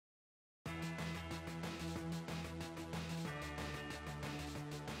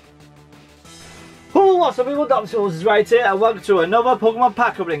What's up people, Dobbsyrules is right here and welcome to another Pokemon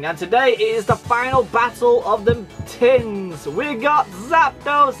pack opening, and today is the final battle of the tins. We got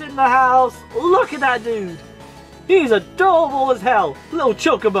Zapdos in the house. Look at that dude. He's adorable as hell. Little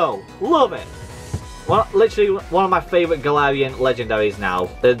chocobo. Love it. Well, literally one of my favourite Galarian legendaries now.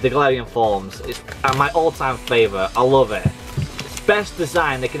 The Galarian forms. It's my all-time favourite. I love it. It's best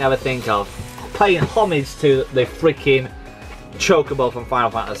design they can ever think of. Paying homage to the freaking chocobo from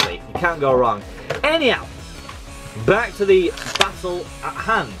Final Fantasy. You can't go wrong. Anyhow, back to the battle at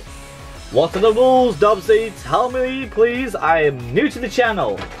hand. What are the rules, Dobbsy? Tell me, please. I am new to the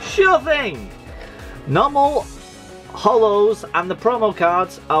channel. Sure thing. Normal holos and the promo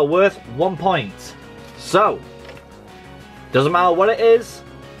cards are worth 1 point. So, doesn't matter what it is,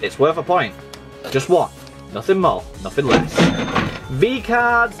 it's worth a point. Just one. Nothing more, nothing less. V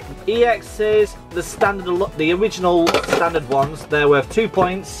cards, EXs, the original standard ones, they're worth 2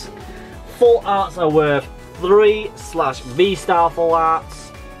 points. Full arts are worth 3/V star full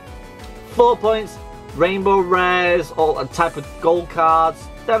arts. 4 points. Rainbow rares, all type of gold cards,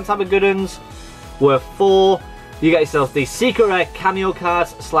 them type of good ones, worth 4. You get yourself the secret rare cameo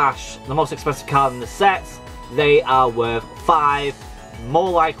cards / the most expensive card in the sets. They are worth 5. More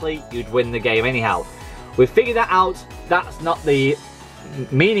likely you'd win the game anyhow. We figured that out. That's not the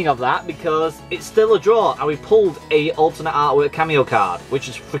meaning of that because it's still a draw, and we pulled a alternate artwork cameo card, which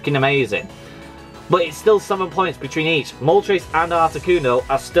is freaking amazing. But it's still 7 points between each. Moltres and Articuno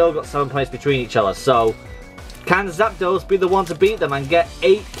have still got 7 points between each other. So can Zapdos be the one to beat them and get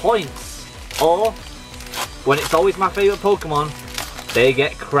 8 points? Or, when it's always my favourite Pokemon, they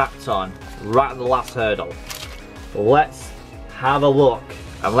get crapped on right at the last hurdle. Let's have a look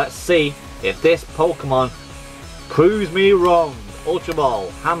and let's see if this Pokemon proves me wrong. Ultra Ball,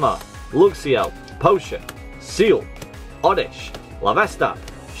 Hammer, Luxio, Potion, Seal, Oddish, Lavesta,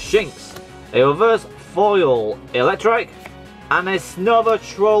 Shinx, a reverse foil Electric, and a snubber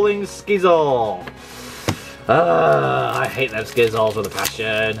trolling Skizor. I hate them Skizors with a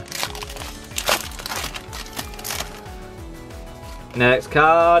passion. Next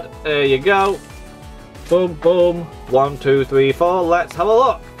card, there you go. Boom, boom. 1, 2, 3, 4. Let's have a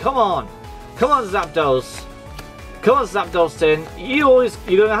look. Come on. Come on, Zapdos. Come on, Zapdos tin. You're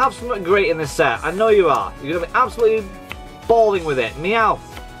going to have something great in this set. I know you are. You're going to be absolutely balling with it. Meowth.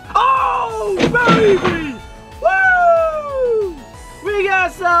 Oh, baby! Woo! We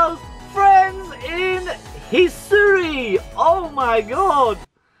got ourselves Friends in History. Oh my god.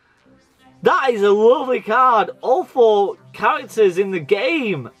 That is a lovely card. All 4 characters in the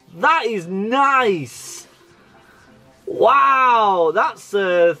game. That is nice. Wow, that's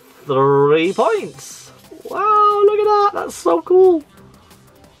 3 points. Wow, look at that. That's so cool.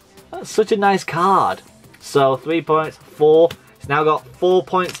 That's such a nice card. So 3 points, 4. It's now got 4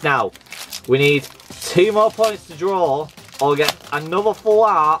 points now. We need 2 more points to draw or get another full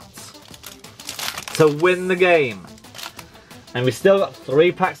art to win the game. And we still got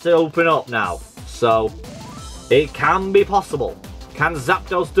 3 packs to open up now. So it can be possible. Can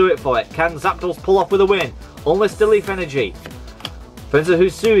Zapdos do it for it? Can Zapdos pull off with a win? Unless the Leaf Energy. Prince of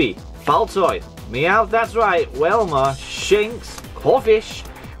Husui, Faltoy, Meowth, that's right, Welma, Shinx, Corfish,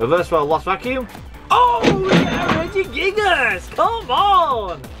 Reverse World Lost Vacuum. Oh, we get Regigigas! Come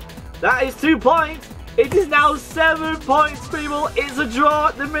on! That is 2 points. It is now 7 points, people. It's a draw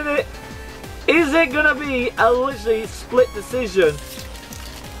at the minute. Is it going to be a literally split decision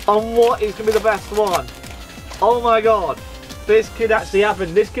on what is going to be the best one? Oh my god. This could actually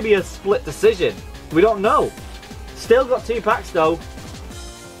happen. This could be a split decision. We don't know. Still got 2 packs though.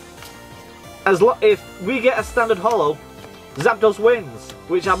 If we get a standard holo, Zapdos wins,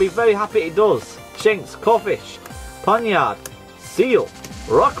 which I'll be very happy it does. Shinx, Corfish, Ponyard, Seal,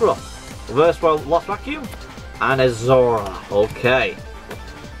 Rockruff, Reverse World Lost Vacuum, and a Zora. Okay.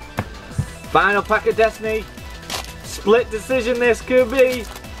 Final pack of Destiny. Split decision this could be.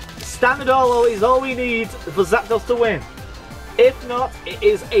 Standard holo is all we need for Zapdos to win. If not, it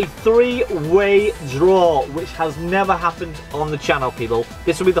is a 3-way draw, which has never happened on the channel, people.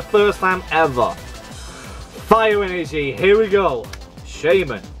 This will be the first time ever. Fire Energy, here we go.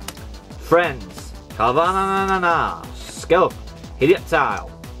 Shaman, Friends, Carvanha, Skelp,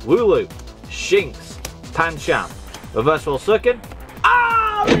 Hidiptile, Wooloo, Shinx, Pancham, Reverse World Circuit.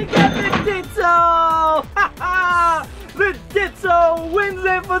 Ah, we get the Ditto! The Ditto wins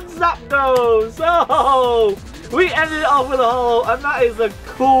it for Zapdos! Oh! We ended it off with a holo, and that is a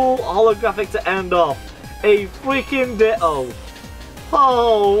cool holographic to end off. A freaking Ditto.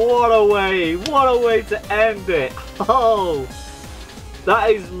 Oh, what a way to end it. Oh, that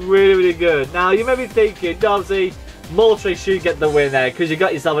is really, really good. Now, you may be thinking, Dobbsy, Moltres should get the win there because you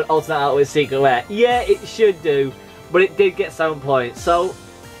got yourself an alternate outwit secret rare. Yeah, it should do, but it did get 7 points. So,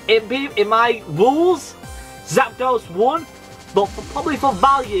 in my rules, Zapdos won, but probably for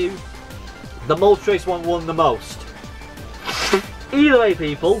value, the Moltres one won the most. Either way,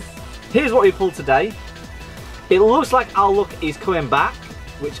 people, here's what we pulled today. It looks like our luck is coming back,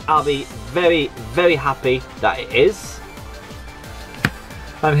 which I'll be very, very happy that it is.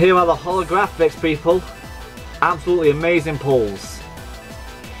 And here are the holographics, people. Absolutely amazing pulls.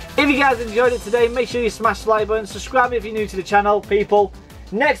 If you guys enjoyed it today, make sure you smash the like button, subscribe if you're new to the channel, people.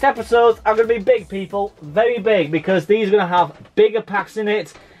 Next episodes are going to be big, people, very big, because these are going to have bigger packs in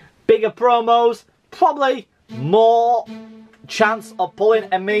it, bigger promos, probably more chance of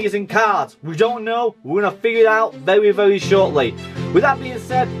pulling amazing cards. We don't know, we're going to figure it out very, very shortly. With that being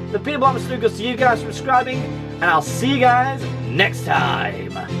said, the people I'm going to see you guys for subscribing, and I'll see you guys next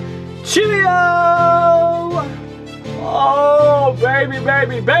time. Cheerio! Oh, baby,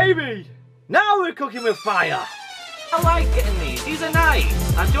 baby, baby! Now we're cooking with fire! I like getting these are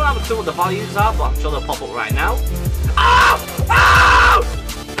nice. I don't have a clue what the values are, but I'm sure they'll pop up right now. Ah!